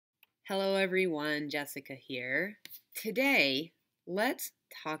Hello everyone, Jessica here. Today, let's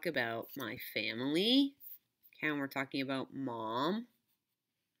talk about my family. Okay, and we're talking about mom.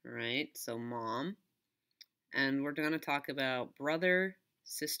 All right, so mom. And we're going to talk about brother,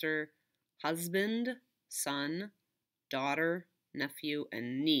 sister, husband, son, daughter, nephew,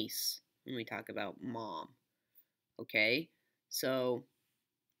 and niece when we talk about mom. Okay, so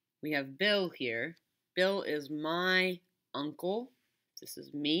we have Bill here. Bill is my uncle. This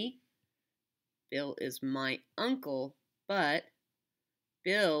is me. Bill is my uncle, but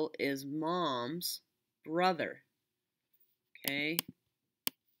Bill is mom's brother. Okay?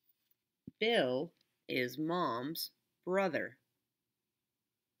 Bill is mom's brother.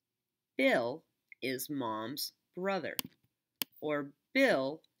 Bill is mom's brother. Or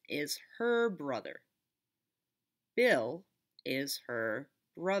Bill is her brother. Bill is her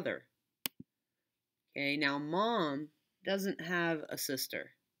brother. Okay, now mom doesn't have a sister.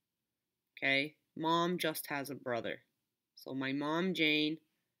 Okay, mom just has a brother. So my mom, Jane,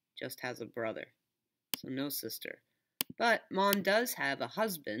 just has a brother. So no sister. But mom does have a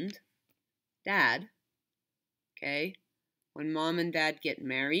husband, dad. Okay, when mom and dad get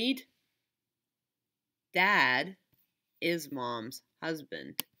married, dad is mom's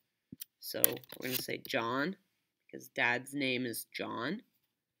husband. So we're going to say John, because dad's name is John.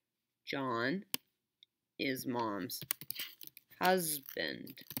 John is mom's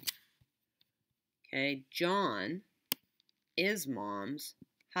husband. Okay, John is mom's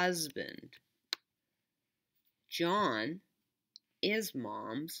husband. John is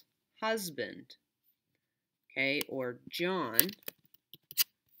mom's husband. Okay, or John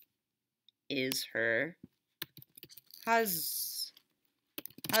is her husband.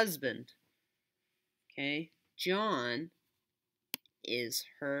 Okay, John is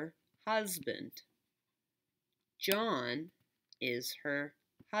her husband. John is her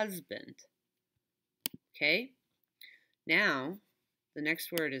husband. Okay, now the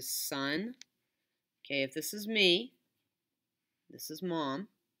next word is son. Okay, if this is me, this is mom.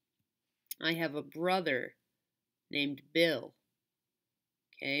 I have a brother named Bill.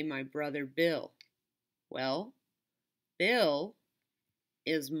 Okay, my brother Bill. Well, Bill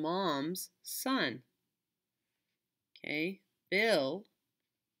is mom's son. Okay, Bill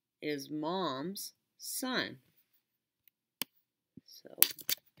is mom's son. So,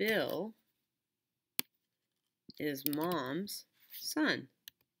 Bill is mom's son.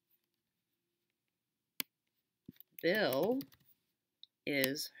 Bill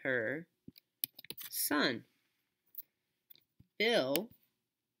is her son. Bill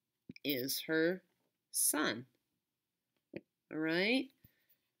is her son. All right?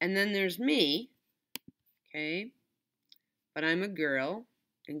 And then there's me, okay? But I'm a girl,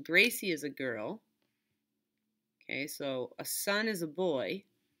 and Gracie is a girl. Okay, so a son is a boy.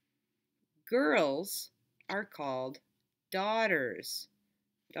 Girls are called daughters.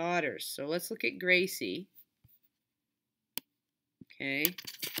 Daughters. So let's look at Gracie. Okay?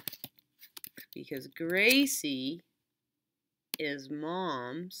 Because Gracie is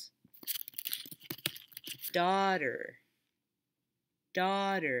mom's daughter.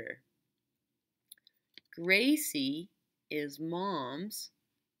 Daughter. Gracie is mom's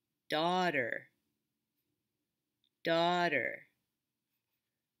daughter. Daughter.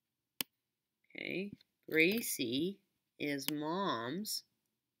 Okay, Gracie is mom's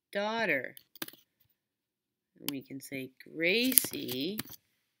daughter. And we can say Gracie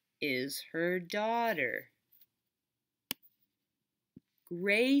is her daughter.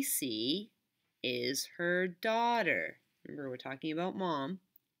 Gracie is her daughter. Remember, we're talking about mom.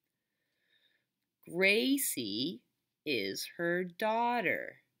 Gracie is her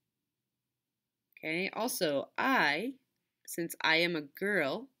daughter. Okay, also since I am a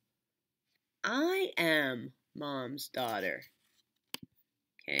girl, I am mom's daughter.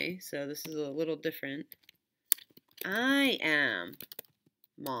 Okay, so this is a little different. I am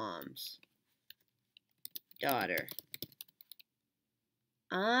mom's daughter.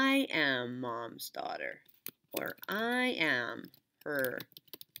 I am mom's daughter. Or I am her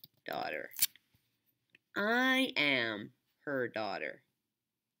daughter. I am her daughter.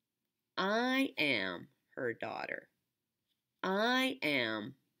 I am her daughter. I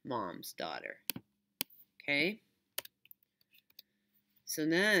am mom's daughter. Okay? So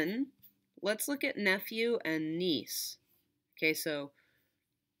then, let's look at nephew and niece. Okay, so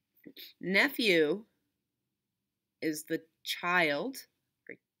nephew is the child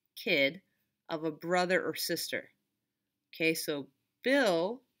or kid of a brother or sister. Okay, so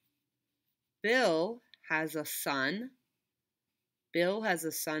Bill has a son. Bill has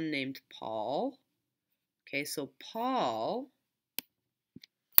a son named Paul. Okay, so Paul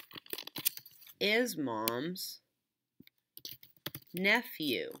is Mom's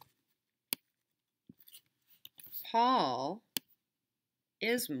nephew. Paul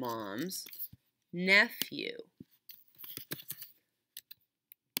is Mom's nephew.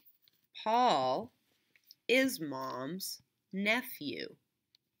 Paul is Mom's nephew.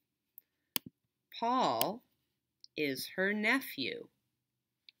 Paul is her nephew.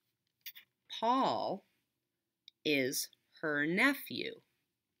 Paul is her nephew.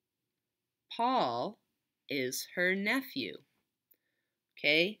 Paul is her nephew.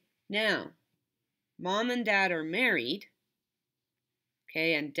 Okay, now, Mom and Dad are married.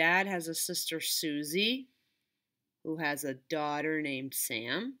 Okay, and Dad has a sister, Susie, who has a daughter named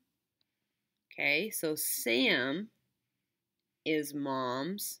Sam. Okay, so Sam is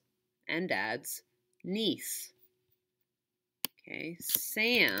Mom's and Dad's niece. Okay,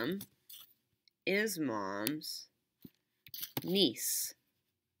 Sam is Mom's niece.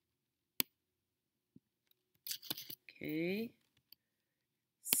 Okay,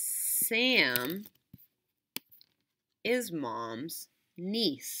 Sam is Mom's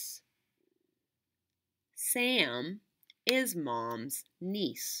niece. Sam is Mom's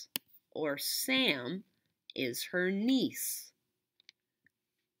niece, or Sam is her niece.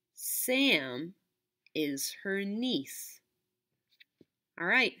 Sam is her niece. All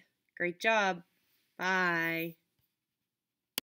right, great job. Bye.